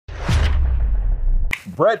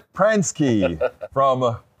Brett Pransky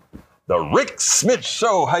from the Rick Smith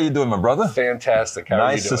Show. How you doing, my brother? Fantastic. How are you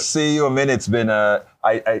doing? Nice to see you. I mean, it's been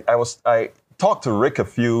I talked to Rick a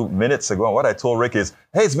few minutes ago, and what I told Rick is,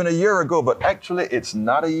 hey, it's been a year ago, but actually it's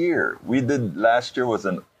not a year. We did last year was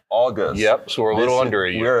in August. Yep, so we're a little under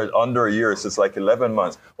a year. We're under a year, so it's like 11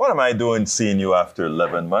 months. What am I doing seeing you after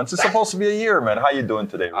 11 months? It's supposed to be a year, man. How you doing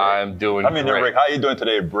today, Rick? I'm doing great. Rick, how you doing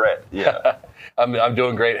today, Brett? Yeah. I'm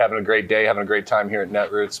doing great, having a great day, having a great time here at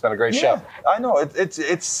Netroots. It's been a great show. I know.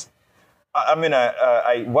 It's I mean,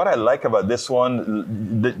 what I like about this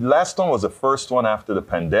one, the last one was the first one after the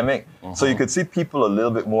pandemic. Mm-hmm. So you could see people a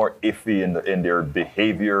little bit more iffy in their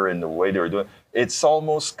behavior and the way they were doing. It's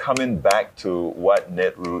almost coming back to what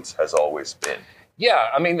Netroots has always been. Yeah,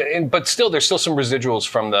 I mean, but still, there's still some residuals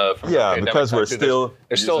from the pandemic. Because we're still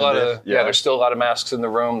there's still a lot of there's still a lot of masks in the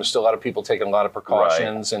room. There's still a lot of people taking a lot of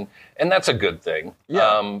precautions, and that's a good thing.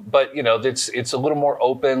 Yeah. But it's a little more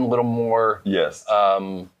open, a little more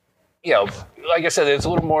like I said, it's a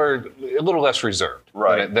little less reserved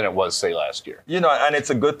than it was, say, last year. And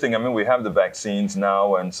it's a good thing. I mean, we have the vaccines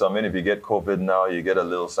now, and so, I mean, if you get COVID now, you get a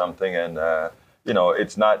little something, and,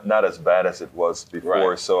 it's not as bad as it was before.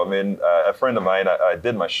 Right. So, I mean, a friend of mine, I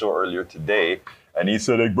did my show earlier today, and he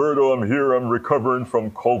said, Egberto, I'm here, I'm recovering from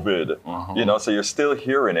COVID. Mm-hmm. So you're still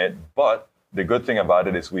hearing it, but the good thing about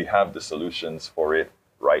it is we have the solutions for it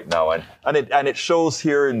right now, and it shows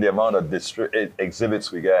here in the amount of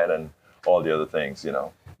exhibits we get and all the other things,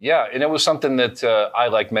 Yeah, and it was something that I,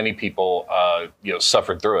 like many people,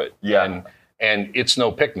 suffered through it. Yeah, and it's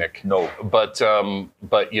no picnic. No, but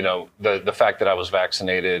the fact that I was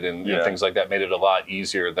vaccinated and things like that made it a lot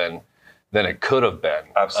easier than it could have been.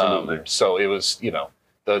 Absolutely. So it was,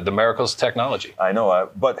 the miracles of technology. I know,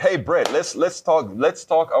 but hey, Brett, let's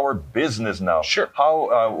talk our business now. Sure.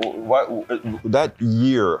 How that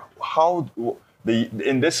year?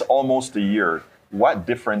 In this almost a year? What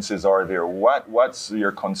differences are there? What's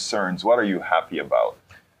your concerns? What are you happy about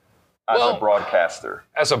as a broadcaster?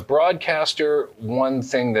 As a broadcaster, one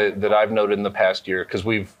thing that I've noted in the past year, because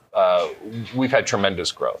we've had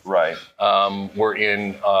tremendous growth. Right. We're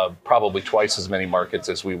in probably twice as many markets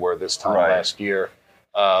as we were this time last year.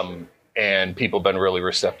 And people have been really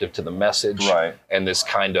receptive to the message. Right. And this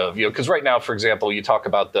kind of, because right now, for example, you talk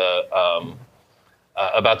about the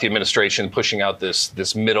administration pushing out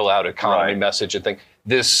this middle-out economy message and thing.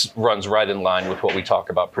 This runs right in line with what we talk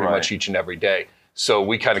about pretty much each and every day. So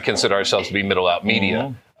we kind of consider ourselves to be middle-out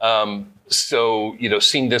media. Mm-hmm. So,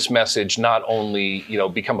 seeing this message not only,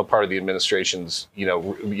 become a part of the administration's,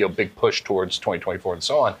 big push towards 2024 and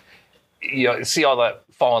so on, see all that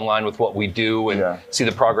fall in line with what we do and see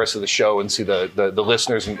the progress of the show and see the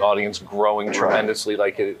listeners and audience growing tremendously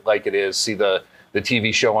like it is, see the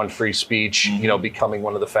TV show on free speech, becoming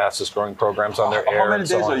one of the fastest growing programs on their air. How many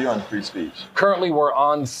days are you on free speech? Currently, we're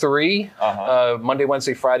on 3, Monday,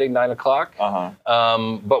 Wednesday, Friday, 9 o'clock.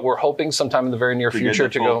 But we're hoping sometime in the very near future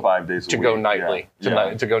to go 5 days to go nightly,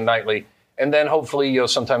 to go nightly. And then hopefully,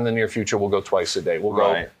 sometime in the near future, we'll go twice a day. We'll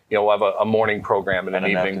go, we'll have a morning program and an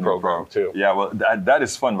evening program too. Yeah, well, that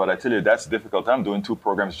is fun, but I tell you, that's difficult. I'm doing 2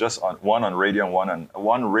 programs, one on radio and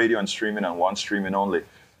one radio and streaming and one streaming only.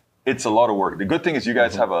 It's a lot of work. The good thing is you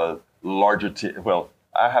guys have a larger team. Well,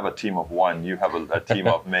 I have a team of 1. You have a team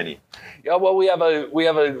of many. Yeah, well, we have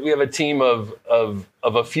a team of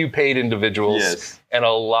a few paid individuals and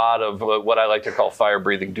a lot of what I like to call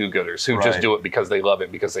fire-breathing do-gooders who just do it because they love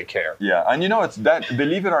it, because they care. Yeah, and it's that,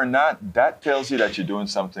 believe it or not, that tells you that you're doing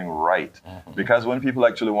something right. Mm-hmm. Because when people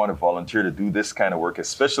actually want to volunteer to do this kind of work,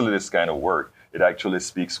 especially this kind of work, it actually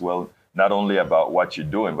speaks well not only about what you're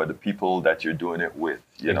doing, but the people that you're doing it with.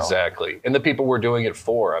 Exactly. And the people we're doing it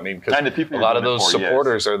for. I mean, because a lot of those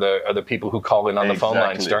supporters are the people who call in on the phone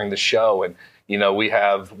lines during the show. And, we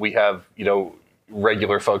have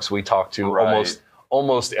regular folks we talk to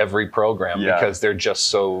almost every program because they're just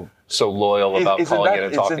so loyal about calling in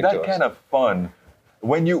and talking to us. Isn't that kind of fun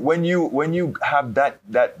when you have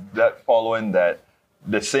that following that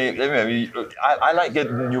the same? I mean, I like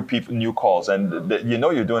getting new calls, and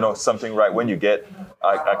you're doing something right when you get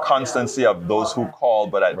a constancy of those who call,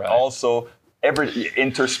 but also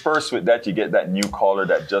interspersed with that, you get that new caller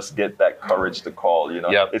that just get that courage to call.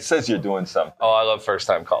 It says you're doing something. Oh, I love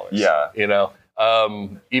first-time callers. Yeah,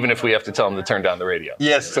 even if we have to tell them to turn down the radio.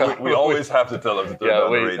 Yes, so we always have to tell them to turn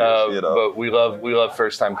down the radio. But we love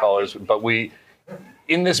first-time callers. But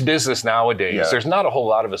in this business nowadays, there's not a whole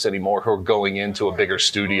lot of us anymore who are going into a bigger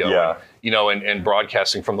studio, and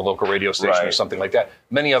broadcasting from the local radio station or something like that.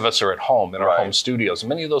 Many of us are at home in our home studios, and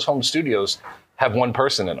many of those home studios have one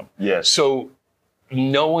person in them. Yes. So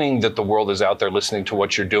knowing that the world is out there listening to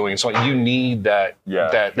what you're doing, so you need that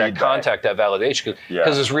contact, that validation,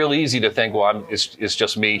 because it's real easy to think, well, it's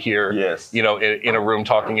just me here, in a room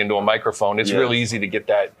talking into a microphone. It's real easy to get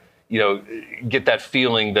that, get that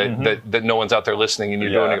feeling that no one's out there listening and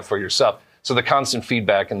you're doing it for yourself. So the constant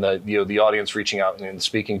feedback and the audience reaching out and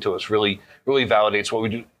speaking to us really validates what we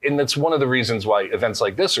do. And that's one of the reasons why events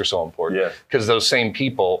like this are so important, because those same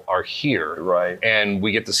people are here, and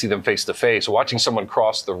we get to see them face to face. Watching someone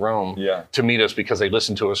cross the room to meet us because they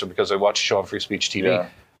listen to us or because they watch a show on Free Speech TV,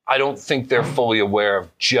 I don't think they're fully aware of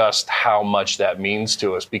just how much that means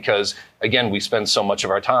to us, because, again, we spend so much of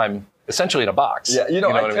our time essentially in a box. Yeah,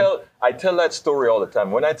 I tell that story all the time.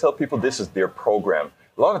 When I tell people this is their program,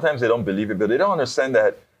 a lot of times they don't believe it, but they don't understand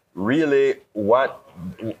that really we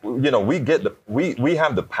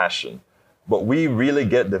have the passion, but we really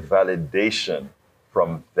get the validation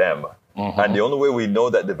from them. And the only way we know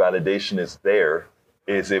that the validation is there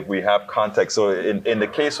is if we have context. So in the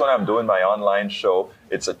case when I'm doing my online show,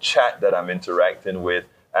 it's a chat that I'm interacting with,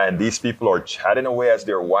 and these people are chatting away as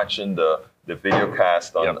they're watching the video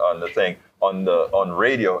cast on the thing. On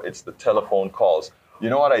radio, it's the telephone calls. You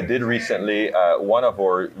know what I did recently? One of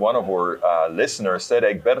our listeners said,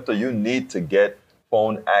 "Egberto, you need to get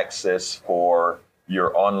phone access for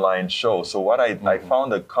your online show." So what I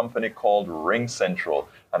found a company called Ring Central,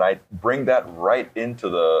 and I bring that right into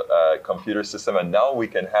the computer system, and now we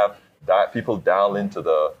can have people dial into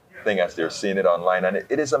the thing as they're seeing it online, and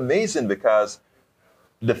it is amazing because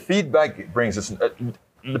the feedback it brings us.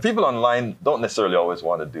 The people online don't necessarily always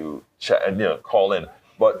want to do chat and call in.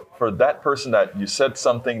 But for that person that you said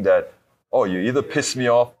something that, you either piss me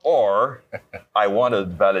off or I want to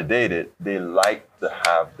validate it, they like to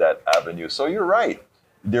have that avenue. So you're right.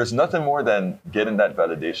 There's nothing more than getting that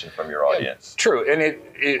validation from your audience. True. And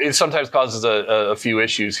it sometimes causes a few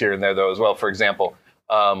issues here and there, though, as well. For example,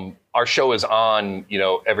 our show is on,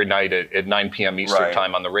 every night at 9 p.m. Eastern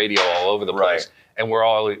time on the radio all over the place. And we're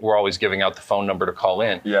always giving out the phone number to call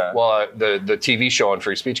in. Well, the TV show on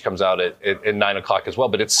Free Speech comes out at 9 o'clock as well,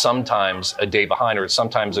 but it's sometimes a day behind, or it's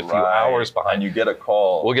sometimes a few hours behind. And you get a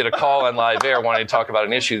call. We'll get a call on live air wanting to talk about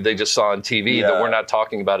an issue they just saw on TV that we're not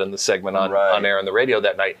talking about in the segment on air on the radio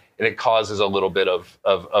that night, and it causes a little bit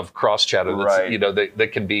of cross chatter that's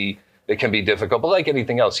that can be. It can be difficult, but like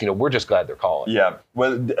anything else, we're just glad they're calling. Yeah.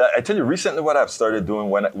 Well, I tell you, recently what I've started doing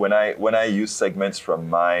when I use segments from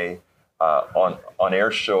my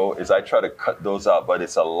on-air show is I try to cut those out, but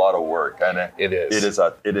it's a lot of work, and it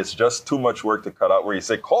is just too much work to cut out. Where you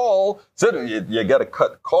say call, so you got to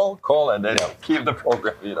cut call, and then keep the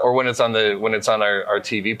program. Or when it's on our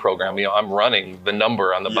TV program, I'm running the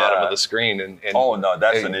number on the bottom of the screen, and oh no,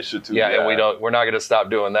 that's an issue too. And we're not going to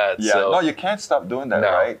stop doing that. Yeah, no, you can't stop doing that,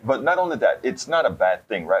 right? But not only that, it's not a bad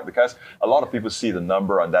thing, right? Because a lot of people see the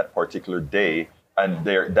number on that particular day, and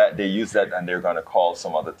they use that, and they're going to call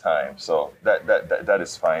some other time. So that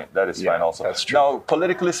is fine. That is fine also. That's true. Now,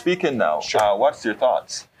 politically speaking, what's your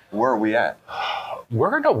thoughts? Where are we at?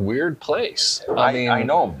 We're in a weird place. I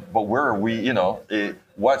know, but where are we?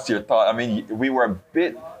 What's your thought? I mean, we were a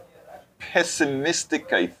bit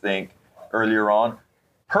pessimistic, I think, earlier on.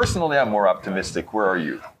 Personally, I'm more optimistic. Where are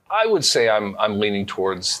you? I would say I'm leaning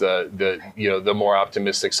towards the more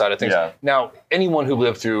optimistic side of things. Yeah. Now, anyone who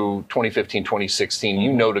lived through 2015,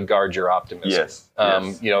 2016, to guard your optimism. Yes.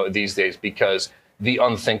 These days, because the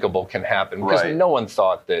unthinkable can happen. Because no one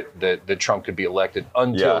thought that Trump could be elected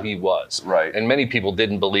until he was. Right. And many people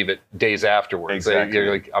didn't believe it days afterwards. Exactly.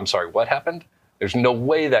 They're like, I'm sorry, what happened? There's no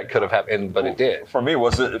way that could have happened, but it did. For me, it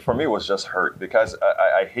was just hurt, because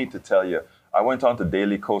I hate to tell you, I went on to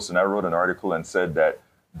Daily Kos and I wrote an article and said that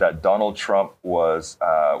Donald Trump was,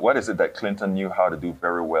 what is it that Clinton knew how to do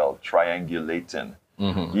very well? Triangulating.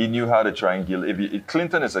 Mm-hmm. He knew how to triangulate.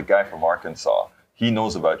 Clinton is a guy from Arkansas. He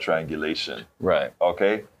knows about triangulation. Right.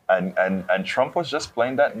 Okay? And Trump was just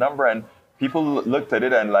playing that number, and people looked at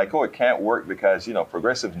it and like, it can't work because,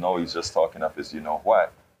 progressives know he's just talking up his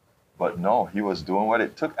what. But no, he was doing what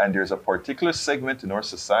it took. And there's a particular segment in our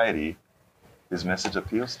society his message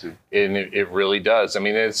appeals to. And it really does. I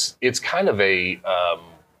mean, it's kind of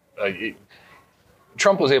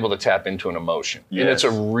Trump was able to tap into an emotion, and it's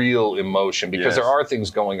a real emotion, because there are things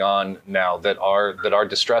going on now that are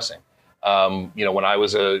distressing. When I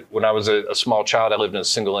was a small child, I lived in a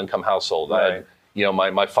single income household. Right.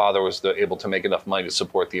 My father was able to make enough money to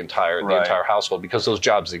support the entire household, because those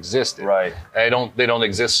jobs existed. Right. And they don't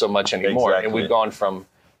exist so much anymore. Exactly. And we've gone from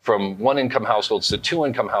one income households to two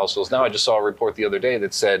income households. Now I just saw a report the other day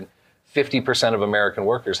that said 50% of American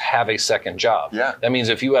workers have a second job. Yeah. That means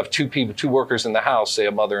if you have two workers in the house, say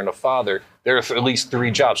a mother and a father, there are at least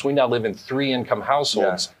 3 jobs. We now live in 3 income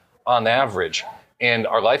households on average, and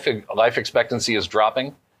our life expectancy is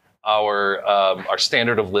dropping. Our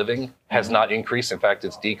standard of living has not increased. In fact,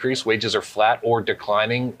 it's decreased. Wages are flat or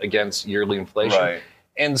declining against yearly inflation. Right.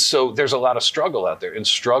 And so there's a lot of struggle out there, and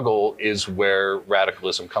struggle is where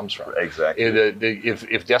radicalism comes from. Exactly.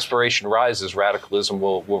 If desperation rises, radicalism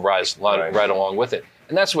will rise right along with it.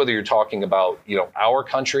 And that's whether you're talking about our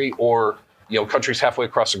country or countries halfway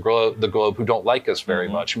across the globe who don't like us very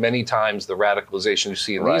much. Many times the radicalization you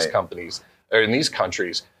see in these companies or in these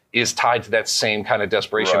countries is tied to that same kind of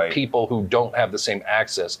desperation. People who don't have the same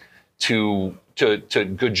access to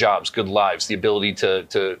good jobs, good lives, the ability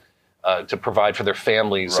to provide for their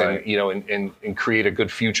families and create a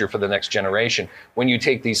good future for the next generation. When you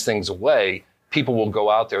take these things away, people will go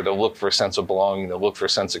out there. They'll look for a sense of belonging. They'll look for a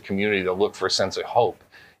sense of community. They'll look for a sense of hope.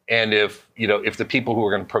 And if the people who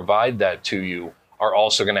are going to provide that to you are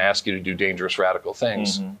also going to ask you to do dangerous, radical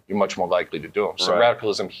things, you're much more likely to do them. So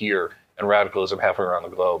radicalism here and radicalism halfway around the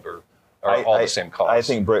globe are all the same cause. I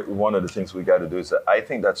think, Brett, one of the things we got to do is that I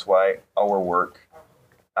think that's why our work,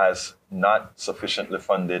 as not sufficiently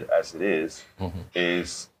funded as it is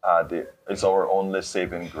our only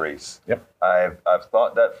saving grace. Yep. I've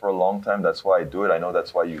thought that for a long time. That's why I do it. I know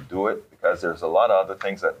that's why you do it, because there's a lot of other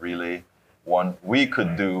things that really we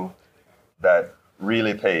could do that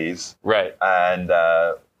really pays. Right. And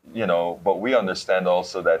but we understand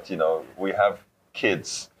also that we have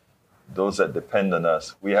kids, those that depend on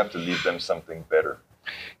us. We have to leave them something better.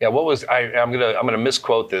 Yeah, I'm gonna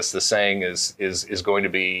misquote this. The saying is going to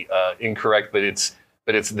be incorrect, but it's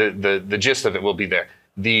the gist of it will be there.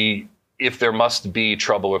 If there must be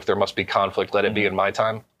trouble, if there must be conflict, let it be in my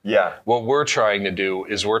time. Yeah. What we're trying to do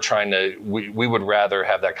is we would rather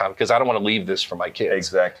have that conflict, because I don't want to leave this for my kids.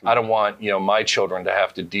 Exactly. I don't want my children to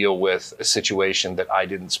have to deal with a situation that I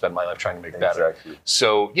didn't spend my life trying to make better. Exactly.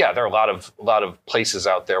 So yeah, there are a lot of places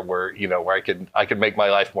out there where where I could make my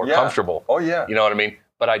life more comfortable. Oh yeah. You know what I mean?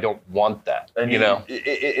 But I don't want that. And it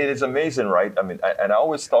is amazing, right? I mean, I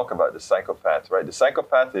always talk about the psychopath, right? The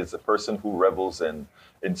psychopath is a person who revels in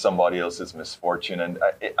somebody else's misfortune. And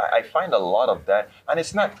I find a lot of that. And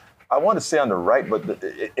it's not, I want to say on the right, but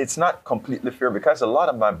it's not completely fair, because a lot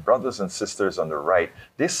of my brothers and sisters on the right,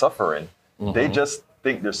 they're suffering. They just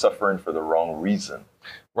think they're suffering for the wrong reason.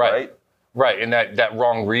 Right? Right, and that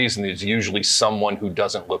wrong reason is usually someone who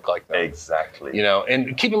doesn't look like them. Exactly.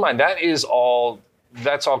 And keep in mind, that's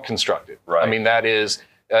all constructed. Right. I mean, that is,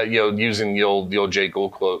 using the old Jay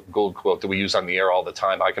Gould quote that we use on the air all the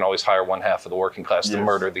time. I can always hire one half of the working class to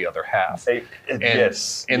murder the other half.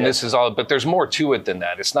 This is all, but there's more to it than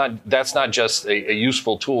that. That's not just a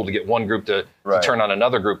useful tool to get one group to turn on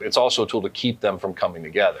another group. It's also a tool to keep them from coming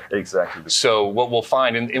together. Exactly. So what we'll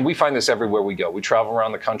find, and we find this everywhere we go. We travel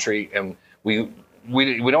around the country, and we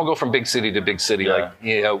don't go from big city to big city.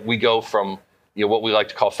 We go from what we like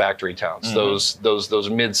to call factory towns, those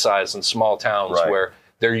mid-sized and small towns where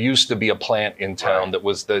there used to be a plant in town that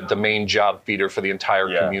was the main job feeder for the entire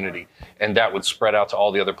community, and that would spread out to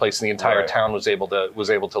all the other places. And the entire town was able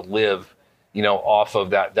to live, off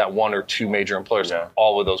of that one or two major employers. Yeah.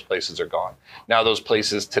 All of those places are gone. Now those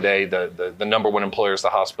places today, the number one employer is the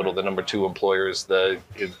hospital. The number two employer is the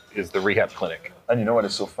rehab clinic. And you know what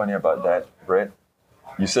is so funny about that, Brett?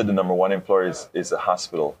 You said the number one employer is the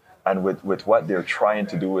hospital. And with what they're trying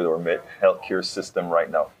to do with our healthcare system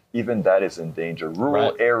right now, even that is in danger.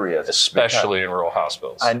 Rural areas. Especially in rural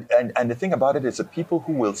hospitals. And the thing about it is the people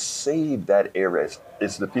who will save that area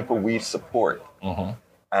is the people we support.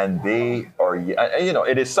 And they are,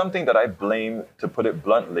 it is something that I blame, to put it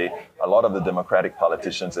bluntly, a lot of the Democratic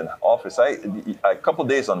politicians in office. A couple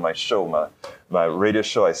days on my show, my radio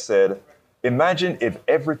show, I said, imagine if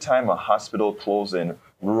every time a hospital closed in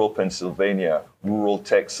rural Pennsylvania, rural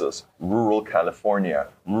Texas, rural California,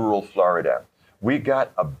 rural Florida, we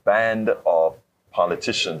got a band of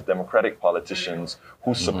politicians, Democratic politicians,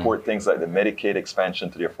 who support things like the Medicaid expansion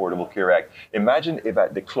to the Affordable Care Act. Imagine if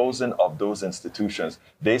at the closing of those institutions,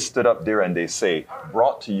 they stood up there and they say,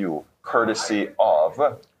 brought to you courtesy of,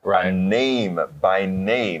 name by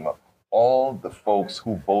name, all the folks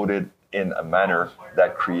who voted in a manner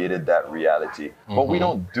that created that reality. But we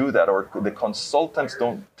don't do that, or the consultants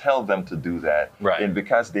don't tell them to do that, and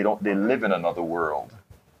because they live in another world.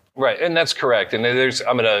 Right, and that's correct. And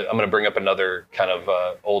I'm gonna bring up another kind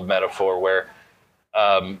of old metaphor where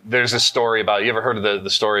There's a story about, you ever heard of the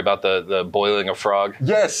story about the boiling a frog?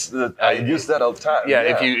 Yes, I use that all the time. Yeah,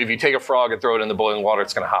 if you take a frog and throw it in the boiling water,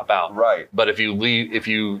 it's going to hop out. Right. But if you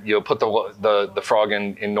put the frog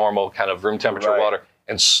in normal kind of room temperature water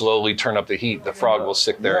and slowly turn up the heat, the frog will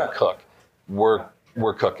sit there and cook.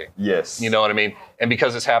 We're cooking. Yes. You know what I mean? And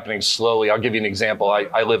because it's happening slowly, I'll give you an example.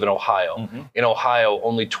 I live in Ohio. Mm-hmm. In Ohio,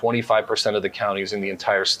 only 25% of the counties in the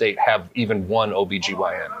entire state have even one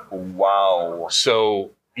OBGYN. Wow.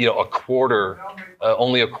 So,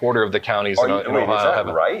 only a quarter of the counties in Ohio have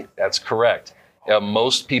it. Right? That's correct.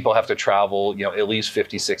 Most people have to travel, at least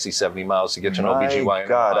 50, 60, 70 miles to get to an OBGYN. My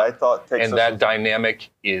God, I thought Texas. And that dynamic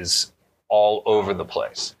is all over the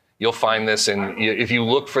place. You'll find this, and if you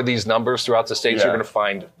look for these numbers throughout the states, you're going to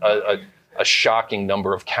find a shocking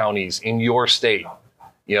number of counties in your state,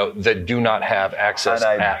 that do not have access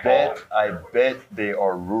at all. I bet they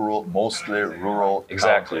are mostly rural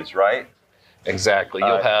counties, right? Exactly.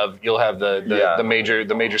 You'll have the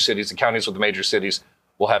major cities, the counties with the major cities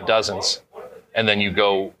will have dozens, and then you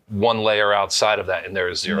go one layer outside of that, and there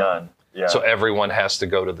is zero. None. Yeah. So everyone has to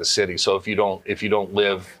go to the city. So if you don't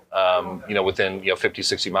live, within 50,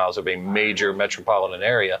 60 miles of a major metropolitan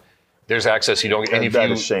area, there's access you don't get. And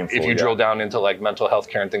if you drill down into like mental health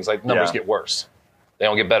care and things like, numbers get worse. They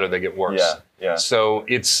don't get better, they get worse. Yeah. So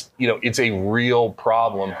it's a real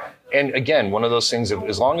problem. And again, one of those things,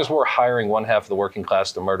 as long as we're hiring one half of the working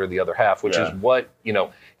class to murder the other half, which is what,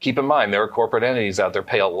 keep in mind, there are corporate entities out there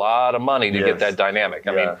pay a lot of money to get that dynamic.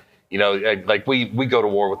 I mean, like we go to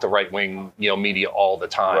war with the right-wing, media all the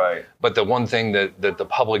time. Right. But the one thing that the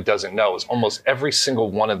public doesn't know is almost every single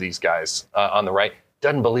one of these guys on the right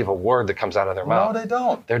doesn't believe a word that comes out of their mouth. No, they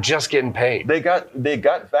don't. They're just getting paid. They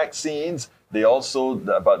got vaccines. They also,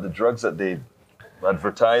 about the drugs that they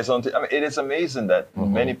advertise on. It is amazing that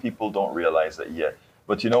many people don't realize that yet.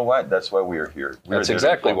 But you know what? That's why we are here. That's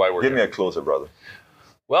exactly why we're here. Give me a closer, brother.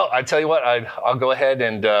 Well, I tell you what, I'll go ahead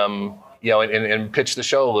and and pitch the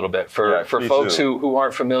show a little bit for folks who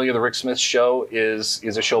aren't familiar. The Rick Smith Show is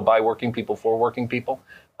a show by working people for working people.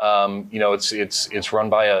 It's run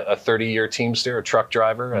by a 30-year Teamster, a truck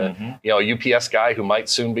driver, a UPS guy who might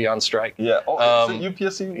soon be on strike. Yeah. Oh, is it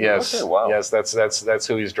UPS? Yes. Okay, wow. Yes, that's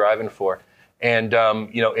who he's driving for. And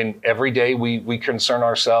in every day we concern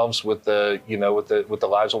ourselves with the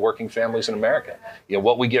lives of working families in America.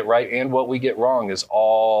 What we get right and what we get wrong is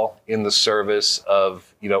all in the service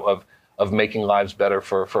of making lives better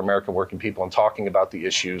for American working people and talking about the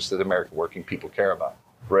issues that American working people care about.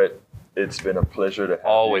 Brett, it's been a pleasure to have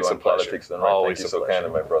Always you a on pleasure. Politics Done Right. Thank you so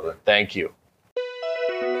kindly, my brother. Thank you.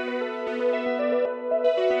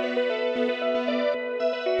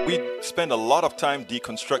 We spend a lot of time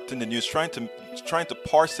deconstructing the news, trying to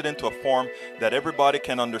parse it into a form that everybody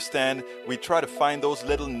can understand. We try to find those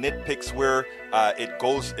little nitpicks where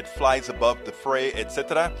it flies above the fray,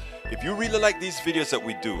 etc. If you really like these videos that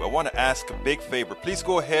we do, I want to ask a big favor. Please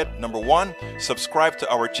go ahead, number 1, subscribe to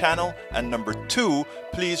our channel, and number 2,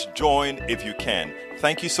 please join if you can.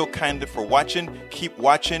 Thank you so kindly for watching. Keep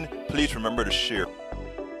watching. Please remember to share.